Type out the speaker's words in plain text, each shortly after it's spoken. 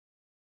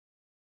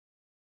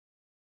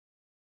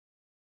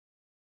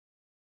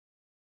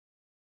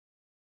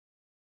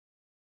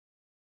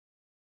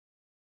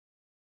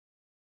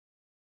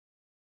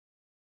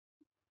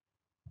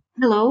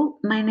Hello,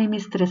 my name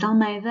is Teresa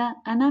Almeida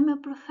and I'm a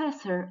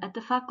professor at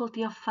the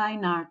Faculty of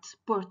Fine Arts,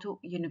 Porto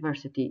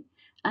University,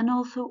 and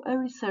also a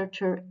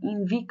researcher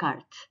in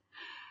VCART.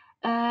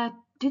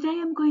 Today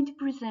I'm going to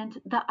present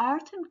the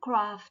art and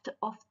craft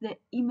of the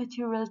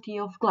immateriality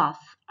of glass,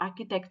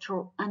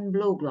 architecture and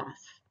blow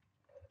glass.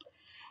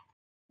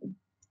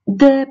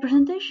 The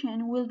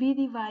presentation will be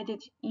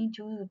divided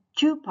into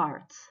two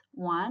parts.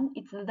 One,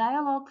 it's the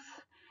dialogues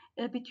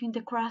between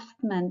the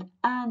craftsmen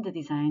and the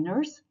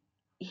designers,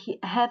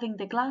 having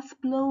the glass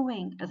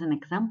blowing as an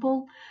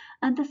example.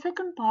 And the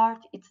second part,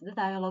 it's the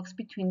dialogues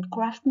between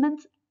craftsmen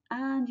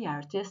and the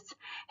artists,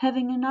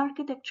 having an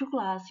architecture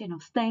glass,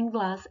 stained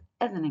glass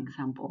as an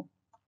example.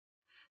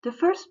 The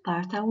first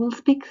part, I will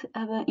speak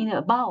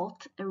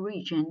about a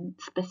region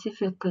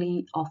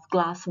specifically of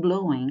glass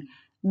blowing,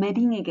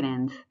 Marinha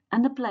Grande,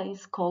 and a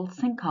place called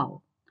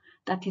Sencal,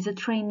 that is a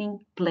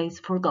training place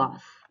for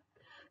glass.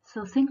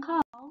 So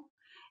Sencal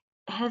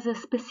has a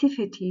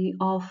specificity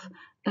of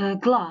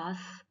glass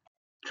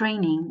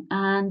training,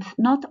 and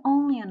not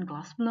only on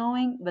glass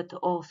blowing, but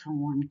also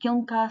on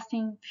kiln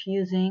casting,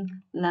 fusing,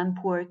 lamp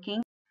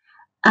working,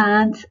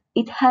 and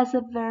it has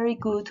a very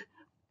good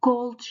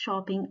cold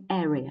shopping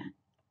area.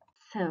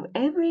 So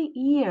every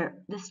year,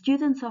 the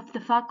students of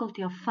the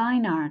Faculty of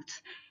Fine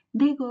Arts,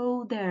 they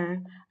go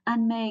there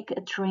and make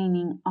a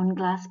training on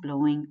glass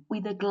blowing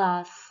with the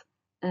glass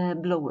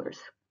blowers,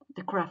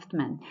 the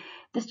craftsmen.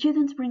 The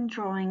students bring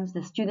drawings,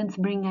 the students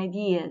bring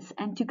ideas,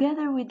 and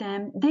together with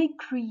them, they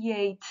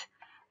create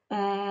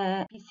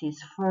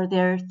pieces for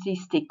their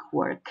artistic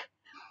work.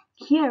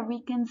 Here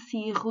we can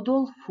see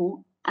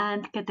Rodolfo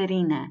and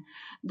Caterina.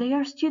 They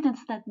are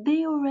students that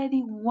they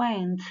already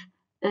went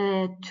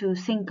to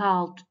think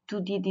out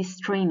to do this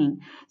training.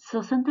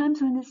 So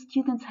sometimes when the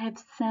students have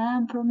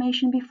some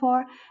information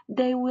before,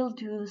 they will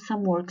do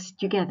some works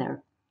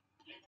together.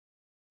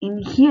 In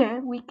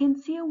here we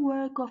can see a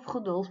work of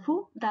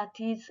Rodolfo that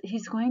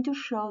he's going to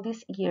show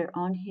this year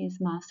on his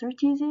master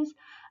thesis,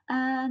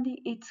 and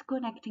it's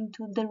connecting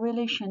to the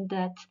relation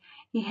that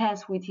he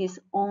has with his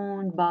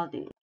own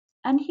body.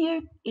 And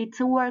here it's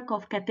a work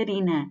of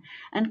Caterina,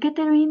 and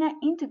Caterina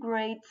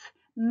integrates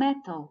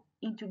metal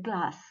into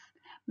glass,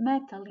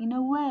 metal in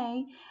a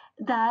way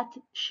that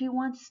she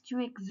wants to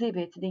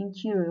exhibit the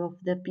interior of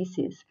the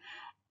pieces.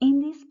 In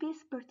this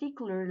piece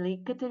particularly,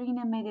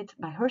 Caterina made it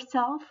by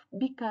herself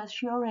because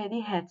she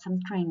already had some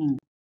training.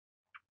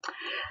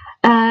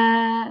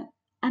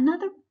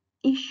 Another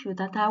issue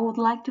that I would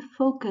like to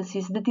focus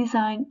is the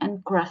design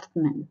and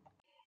craftsman.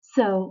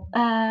 So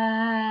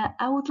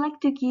I would like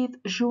to give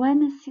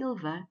Joana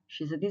Silva,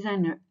 she's a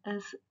designer,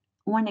 as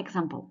one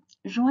example.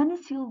 Joana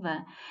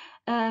Silva,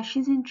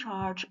 she's in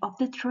charge of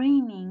the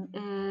training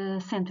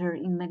center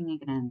in Marinha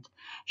Grande.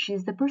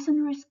 She's the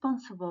person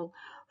responsible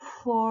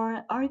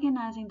for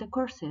organizing the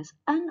courses,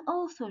 and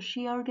also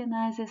she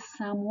organizes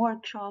some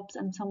workshops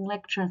and some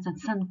lectures and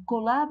some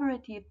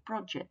collaborative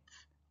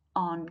projects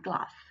on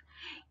glass.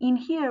 In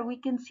here we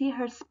can see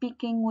her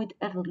speaking with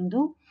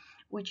Erlindo,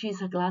 which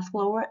is a glass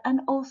blower,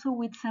 and also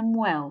with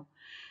Samuel.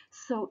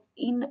 So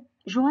in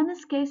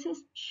Joanna's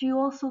cases, she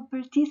also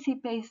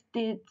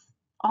participated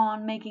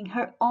on making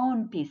her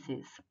own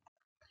pieces.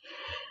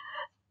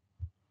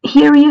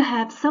 Here you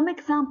have some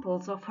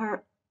examples of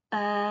her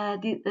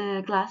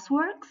glass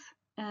works.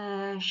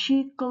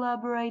 She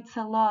collaborates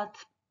a lot,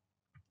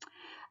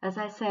 as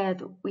I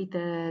said, with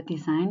the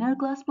designer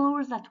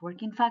glassblowers that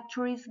work in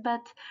factories,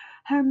 but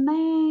her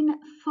main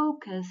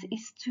focus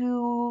is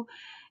to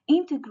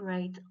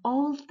integrate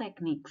all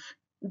techniques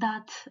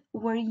that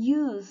were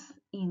used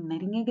in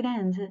Marinha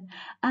Grande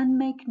and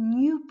make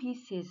new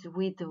pieces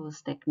with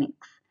those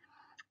techniques.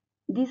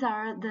 These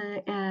are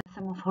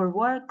some of her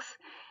works.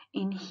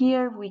 In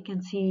here we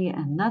can see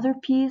another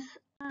piece,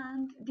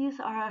 and these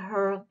are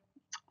her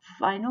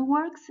final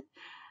works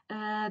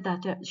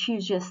that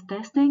she's just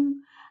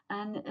testing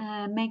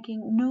and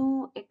making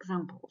new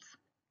examples.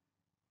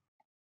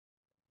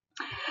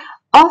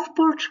 Of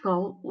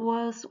Portugal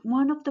was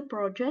one of the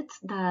projects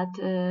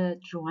that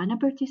Joanna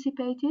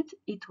participated.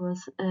 It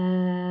was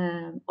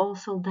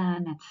also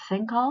done at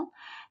Sencal.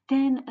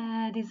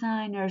 10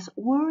 designers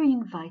were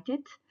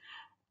invited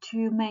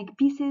to make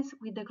pieces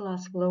with the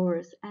glass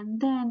blowers,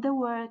 and then the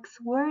works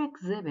were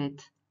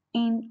exhibited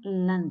in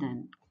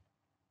London.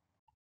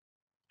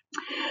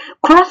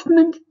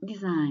 Craftsman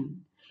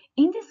design.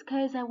 In this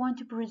case, I want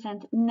to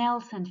present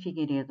Nelson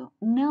Figueiredo.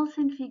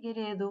 Nelson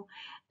Figueiredo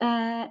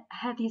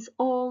had his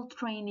whole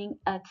training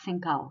at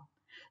Sencal.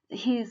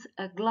 He's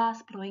a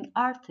glass blowing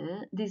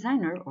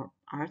designer or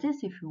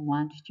artist if you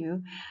want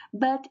to,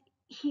 but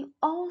he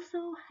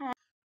also has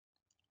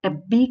a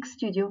big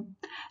studio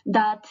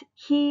that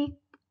he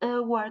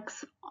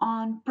works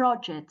on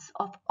projects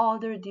of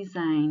other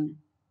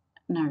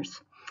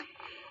designers.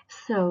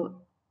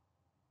 So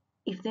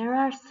if there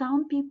are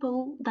some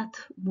people that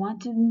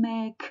want to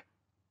make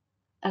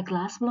a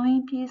glass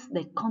blowing piece,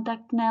 they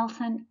contact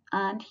Nelson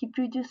and he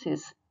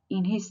produces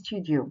in his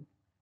studio.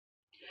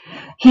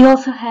 He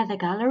also has a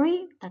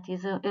gallery that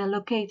is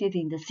located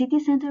in the city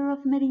center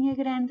of Marinha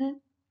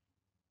Grande.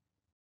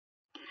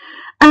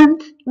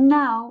 And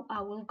now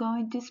I will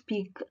going to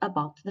speak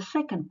about the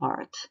second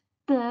part,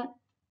 the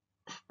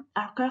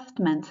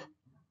craftsman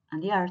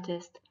and the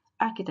artist,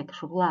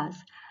 architectural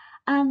glass,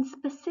 and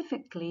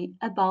specifically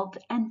about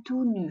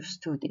Antonio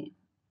Studio.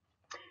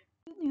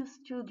 Antonio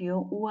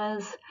Studio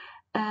was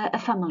a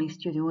family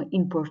studio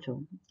in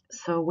Porto.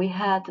 So we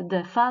had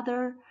the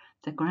father,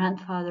 the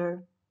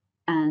grandfather,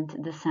 and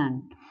the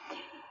son.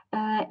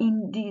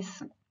 In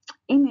this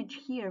image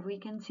here, we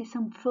can see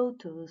some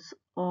photos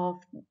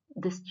of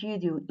the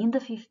studio. In the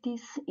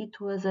 50s, it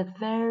was a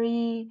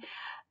very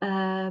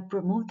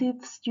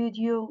promotive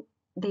studio.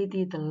 They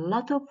did a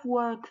lot of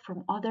work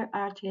from other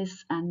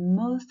artists, and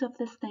most of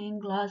the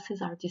stained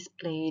glasses are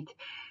displayed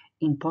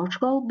in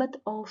Portugal, but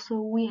also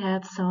we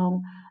have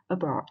some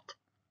abroad.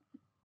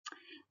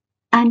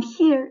 And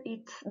here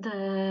it's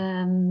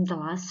the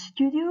last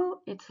studio.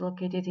 It's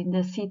located in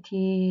the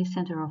city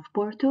center of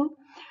Porto,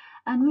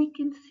 and we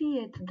can see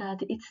it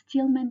that it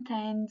still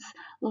maintains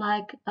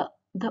like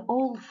the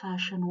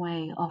old-fashioned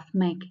way of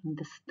making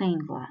the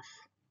stained glass.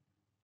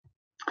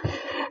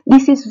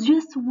 This is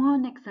just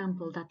one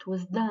example that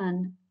was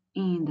done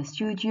in the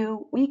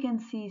studio. We can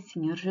see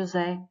Senhor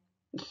José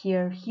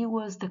here. He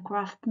was the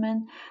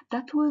craftsman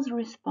that was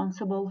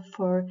responsible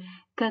for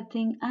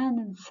cutting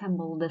and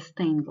assemble the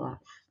stained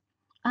glass.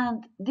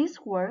 And this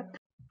work,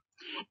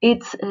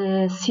 it's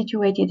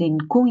situated in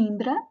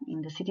Coimbra,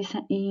 in the city,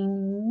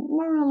 in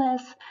more or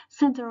less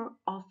center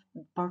of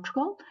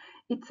Portugal.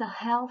 It's a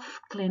health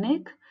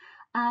clinic,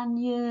 and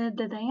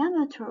the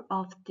diameter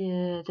of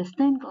the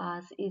stained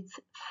glass is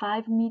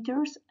 5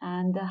 meters,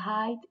 and the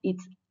height is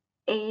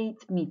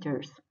 8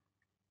 meters.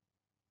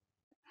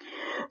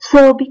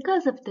 So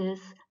because of this,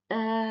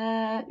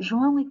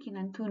 João Lequim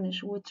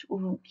Antunes, which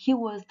he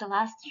was the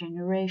last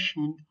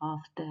generation of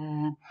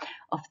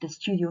the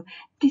studio,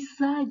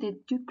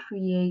 decided to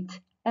create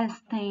a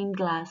stained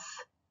glass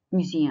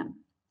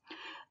museum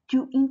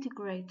to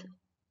integrate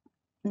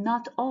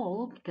not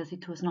all, because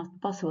it was not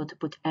possible to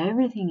put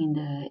everything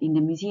in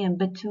the museum,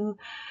 but to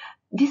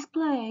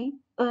display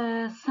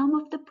some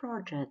of the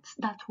projects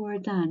that were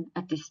done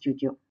at the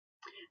studio.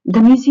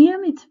 The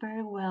museum is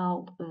very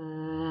well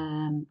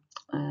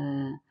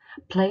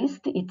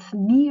placed. It's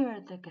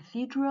near the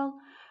cathedral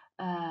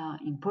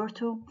in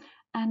Porto,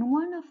 and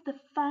one of the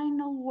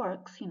final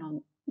works,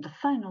 the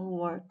final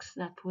works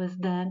that was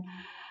done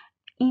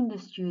in the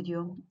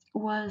studio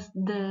was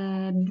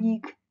the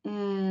big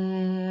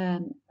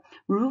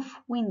roof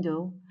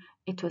window.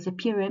 It was a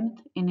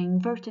pyramid, an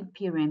inverted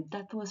pyramid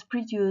that was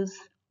produced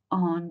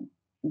on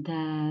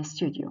the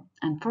studio,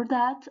 and for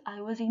that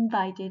I was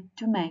invited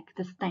to make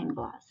the stained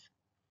glass.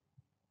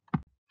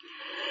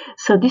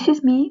 So this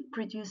is me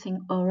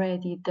producing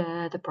already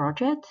the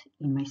project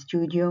in my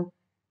studio,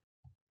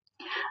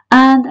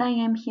 and I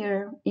am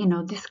here,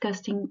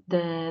 discussing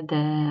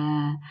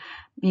the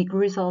big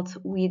results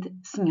with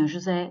Senhor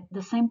José,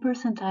 the same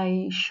person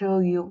I show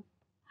you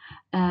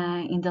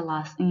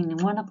in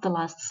one of the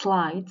last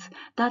slides,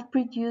 that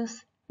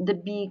produced the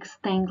big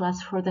stained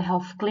glass for the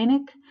health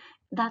clinic.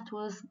 That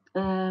was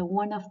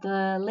one of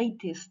the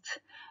latest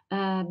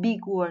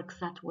big works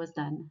that was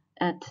done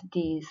at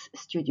this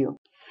studio.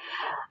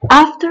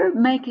 After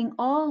making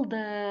all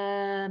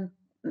the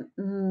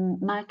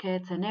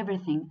maquettes and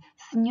everything,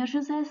 Senhor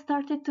José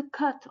started to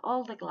cut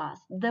all the glass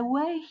the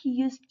way he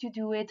used to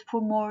do it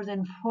for more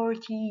than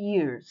 40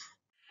 years.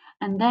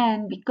 And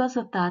then, because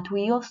of that,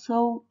 we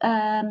also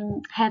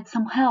had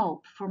some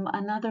help from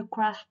another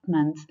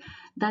craftsman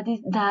that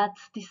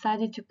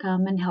decided to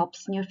come and help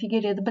Senhor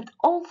Figueiredo, but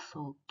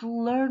also to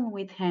learn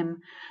with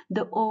him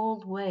the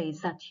old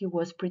ways that he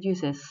was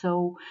producing.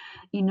 So,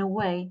 in a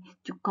way,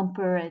 to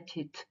compare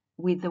it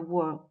with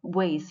the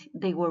ways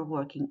they were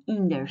working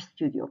in their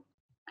studio.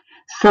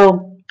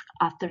 So,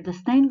 after the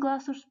stained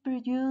glass was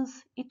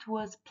produced, it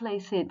was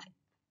placed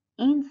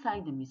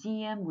inside the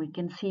museum. We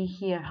can see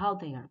here how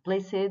they are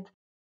placed.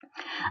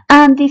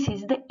 And this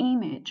is the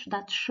image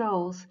that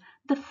shows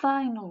the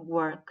final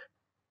work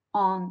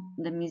on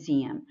the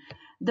museum.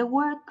 The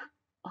work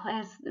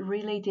is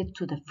related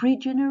to the three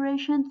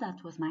generations.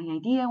 That was my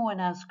idea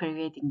when I was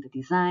creating the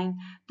design.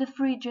 The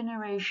three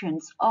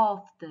generations of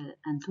the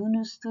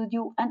Antonio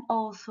Studio and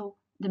also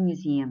the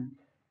museum.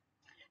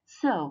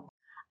 So,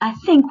 I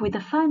think with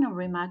the final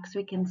remarks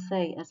we can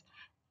say, as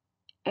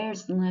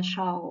Ernst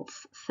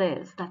Charles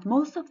says, that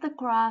most of the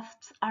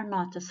crafts are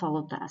not a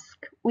solo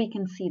task. We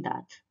can see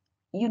that.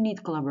 You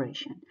need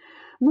collaboration.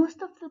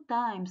 Most of the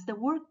times, the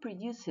work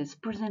produces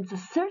presents a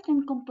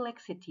certain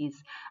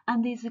complexities,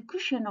 and the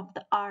execution of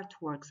the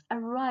artworks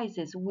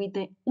arises with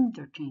the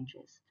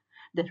interchanges.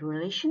 The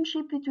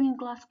relationship between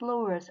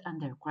glassblowers and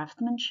their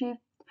craftsmanship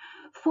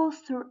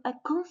foster a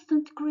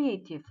constant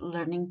creative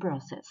learning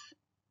process.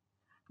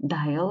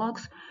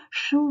 Dialogues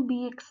should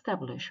be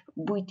established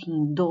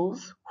between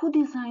those who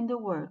design the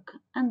work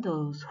and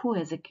those who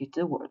execute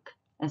the work.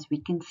 As we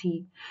can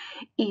see,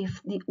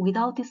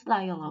 without these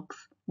dialogues,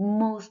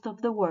 most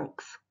of the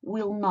works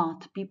will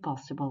not be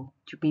possible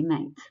to be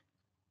made.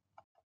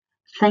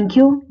 Thank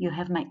you. You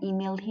have my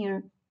email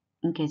here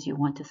in case you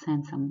want to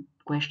send some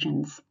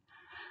questions,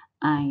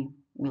 I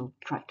will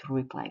try to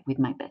reply with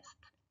my best.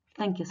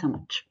 Thank you so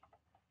much.